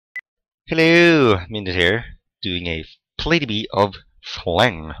Hello, Minda here, doing a PlayDB of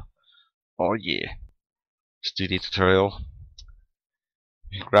Fling. Oh yeah. Let's do the tutorial.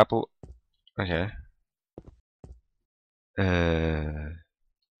 Grapple. Okay.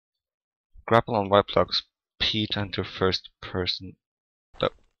 Grapple on white blocks. P to enter first person.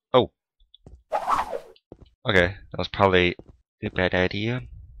 Oh. Okay, that was probably a bad idea.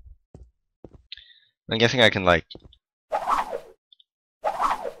 I'm guessing I can like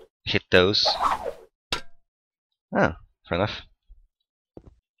hit those. Oh, fair enough.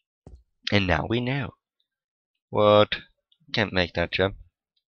 And now we know. What? Can't make that jump.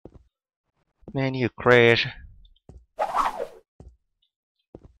 Man, you crash.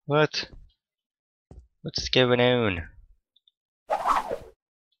 What? What's going on?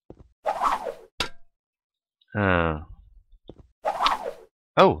 Oh.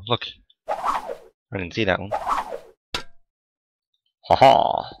 Oh, look. I didn't see that one.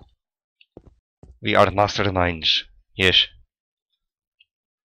 Haha! We are the master of the minds. Yes.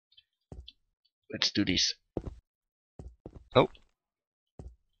 Let's do this. Oh.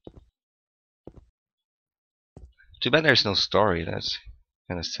 Too bad there's no story. That's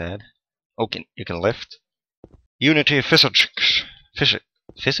kind of sad. Oh, you can lift. Unity physics.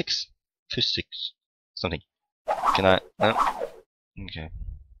 Physics? Physics. Something. Can I? No. Okay.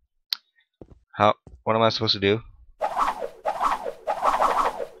 How? What am I supposed to do?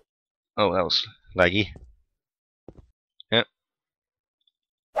 Oh, that was laggy. Yep.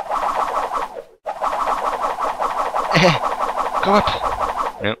 Go up.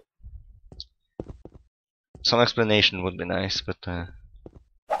 No. Some explanation would be nice, but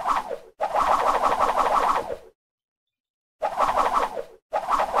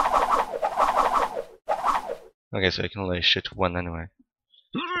okay, so I can only shoot one anyway.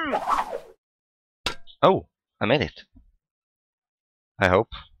 Oh, I made it. I hope.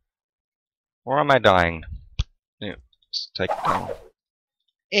 Or am I dying? Yeah, let's take it down.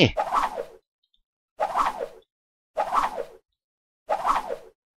 Eh!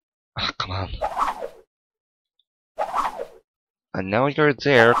 Oh, come on. I know you're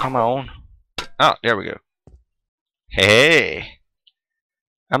there, come on. Ah, there we go. Hey!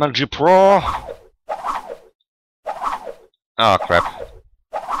 I'm a G Pro! Oh crap.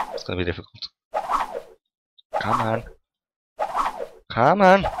 It's gonna be difficult. Come on. Come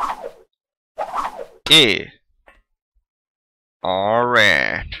on! Yeah!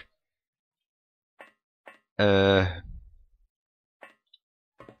 Alright.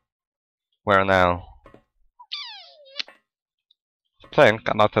 Where now? Think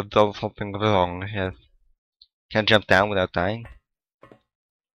I must have done something wrong. Yes. Can't jump down without dying.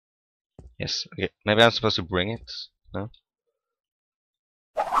 Yes. Okay. Maybe I'm supposed to bring it. No.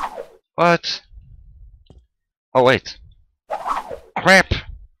 What? Oh wait. Crap!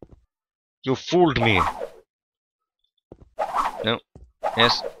 You fooled me. No.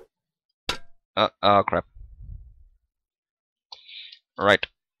 Yes. Oh crap. Right.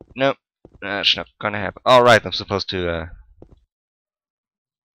 No. That's not gonna happen. Alright, I'm supposed to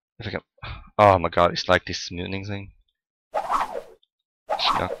if I can. Oh my god, it's like this smoothing thing.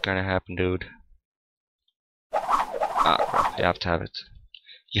 It's not gonna happen, dude. Ah crap, you have to have it.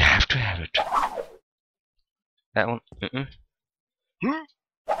 You have to have it. That one?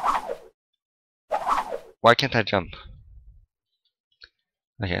 Why can't I jump?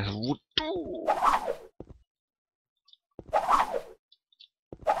 Okay,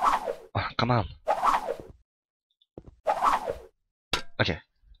 oh, come on. Okay,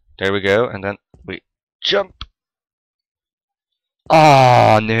 there we go, and then we jump.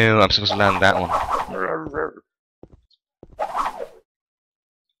 Oh no, I'm supposed to land that one.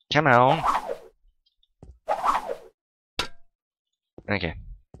 Come on. Okay.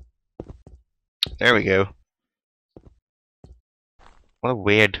 There we go. What a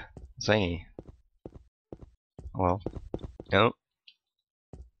weird thingy. Well, no.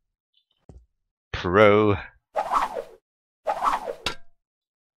 Pro.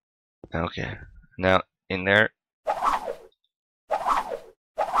 Okay. Now, in there.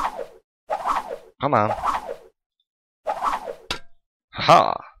 Come on.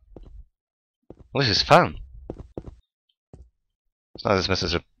 Ha! Well, this is fun. It's not as much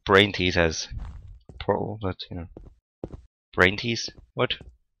as a brain tease as Pro, but you know. Brain tease? What?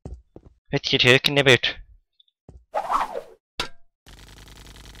 What you talking about?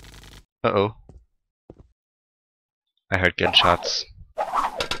 Uh-oh. I heard gunshots.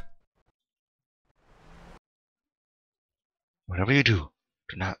 Whatever you do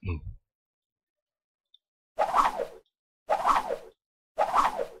not move.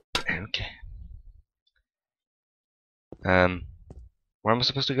 Okay. Where am I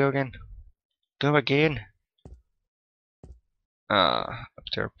supposed to go again? Go again. Up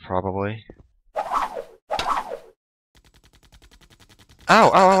there probably. Ow!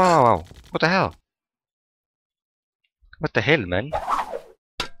 Ow! Ow! Ow! Ow! What the hell? What the hell, man?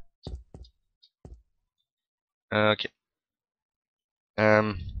 Okay.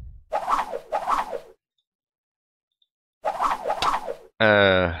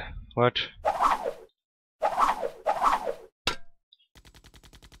 What?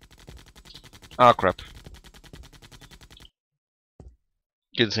 Oh crap.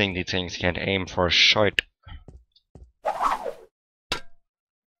 Good thing these things can't aim for shite.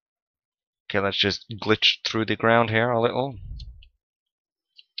 Okay, let's just glitch through the ground here a little.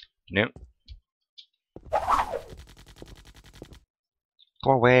 Nope.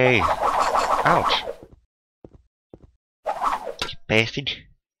 Go away! Ouch! You bastard!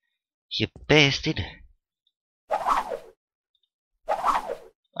 You bastard!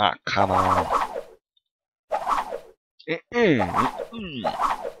 Ah, come on! There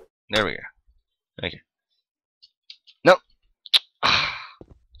we go. Okay. No!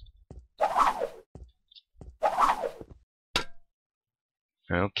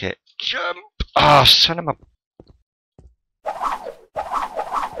 Okay. Jump! Ah, oh, son of a...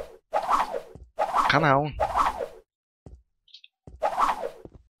 Come on!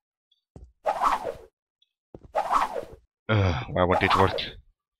 Why won't it work?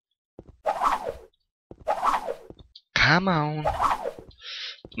 Come on!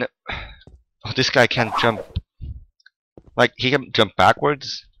 No. Oh, this guy can't jump. Like, he can jump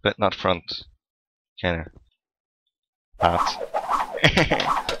backwards, but not front. Kinda. Path.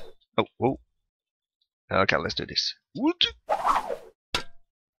 Oh, whoa. Okay, let's do this. What?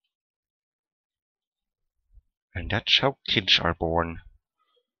 And that's how kids are born.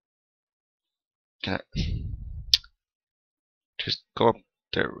 Can I... Just go up.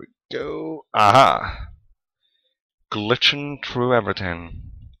 There we go. Aha! Glitching through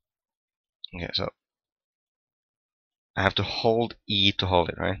everything. Okay, so I have to hold E to hold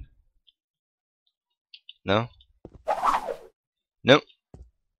it, right? No? No!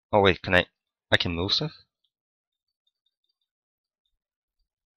 Oh wait, can I can move stuff?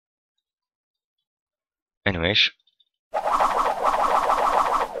 Anyways.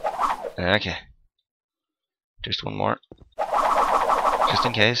 Okay. Just one more. Just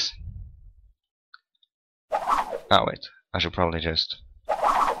in case. Oh wait, I should probably just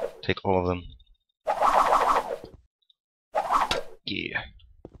take all of them. Yeah.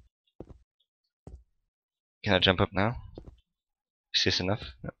 Can I jump up now? Is this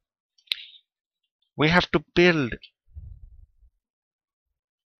enough? No. We have to build!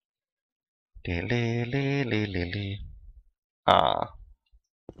 Ah.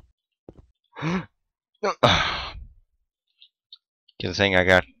 No. Good thing I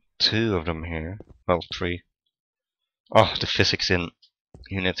got 2 of them here. Well, 3. Oh, the physics in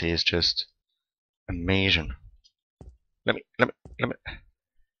Unity is just amazing. Let me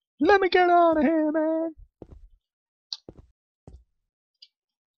get out of here, man!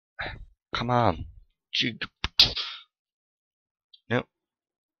 Come on. No.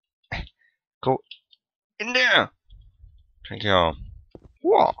 Go in there! Thank you.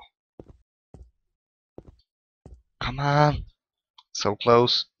 Whoa! Come on! So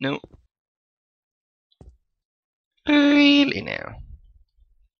close. No. Really now?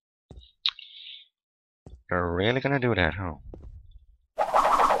 You're really gonna do that, huh?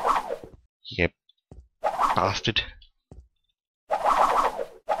 Yep. Bastard.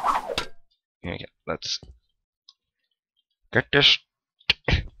 Okay, let's get this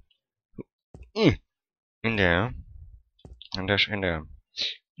in there. And this in there.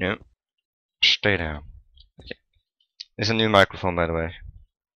 No. Stay there. Okay. This is a new microphone, by the way.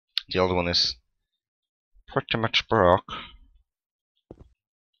 The old one is pretty much broke.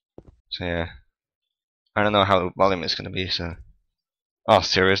 So yeah. I don't know how the volume is gonna be, so... Oh,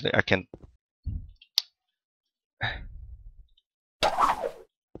 seriously? I can't...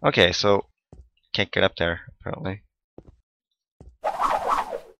 Okay, so... Can't get up there, apparently.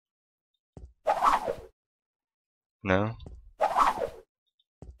 No?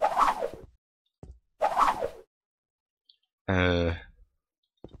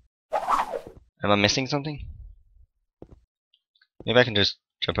 Am I missing something? Maybe I can just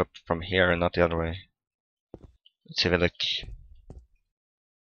jump up from here and not the other way. Let's have a look.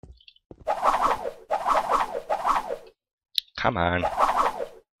 Come on.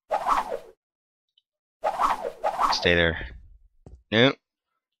 Stay there. No.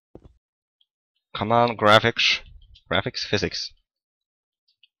 Come on, graphics. Graphics, physics.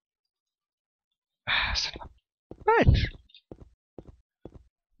 Ah, son of a bitch.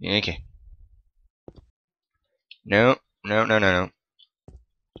 Okay. No, no, no, no,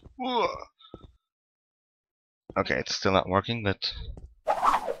 no. Okay, it's still not working, but...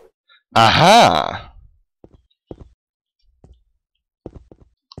 Aha!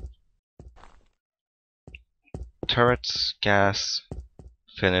 Turrets, gas,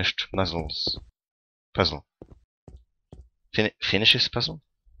 finished muzzles. Puzzle. Finishes puzzle?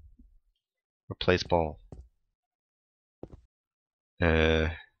 Replace ball.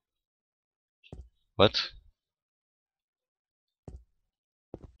 What?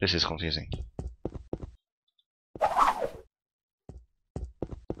 This is confusing.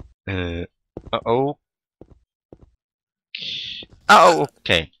 Uh-oh. Oh,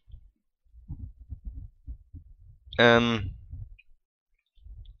 okay. That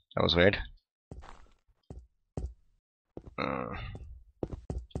was weird.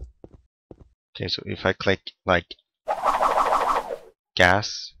 Okay, so if I click, like,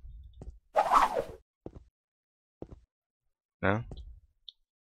 gas... No?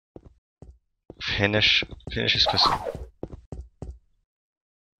 Finishes puzzle.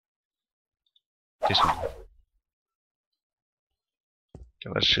 This one. Okay,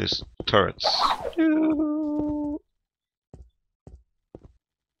 let's choose turrets.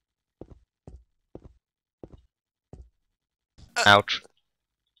 Ouch.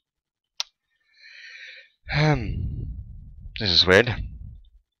 This is weird.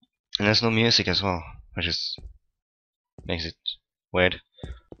 And there's no music as well, which is makes it weird.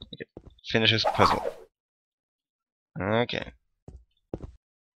 Okay. Finishes puzzle. Okay.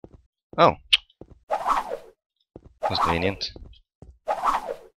 Oh. That's convenient.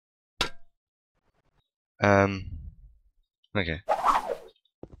 Okay.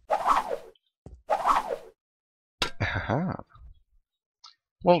 Haha.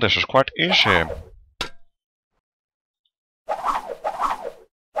 Well, this is quite easy.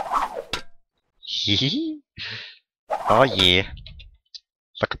 Hehe. Oh yeah.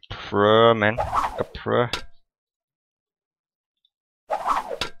 Like a pro, man. Like a pro.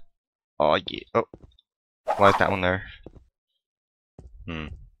 Oh yeah. Oh. Why is that one there?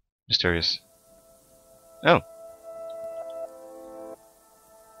 Mysterious. Oh.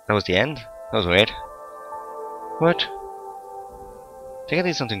 That was the end? That was weird. What? I think I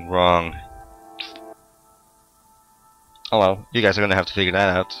did something wrong. Oh well, you guys are gonna have to figure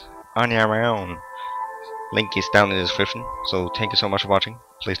that out on your own. Link is down in the description, so thank you so much for watching.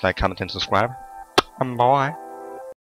 Please like, comment, and subscribe. Bye.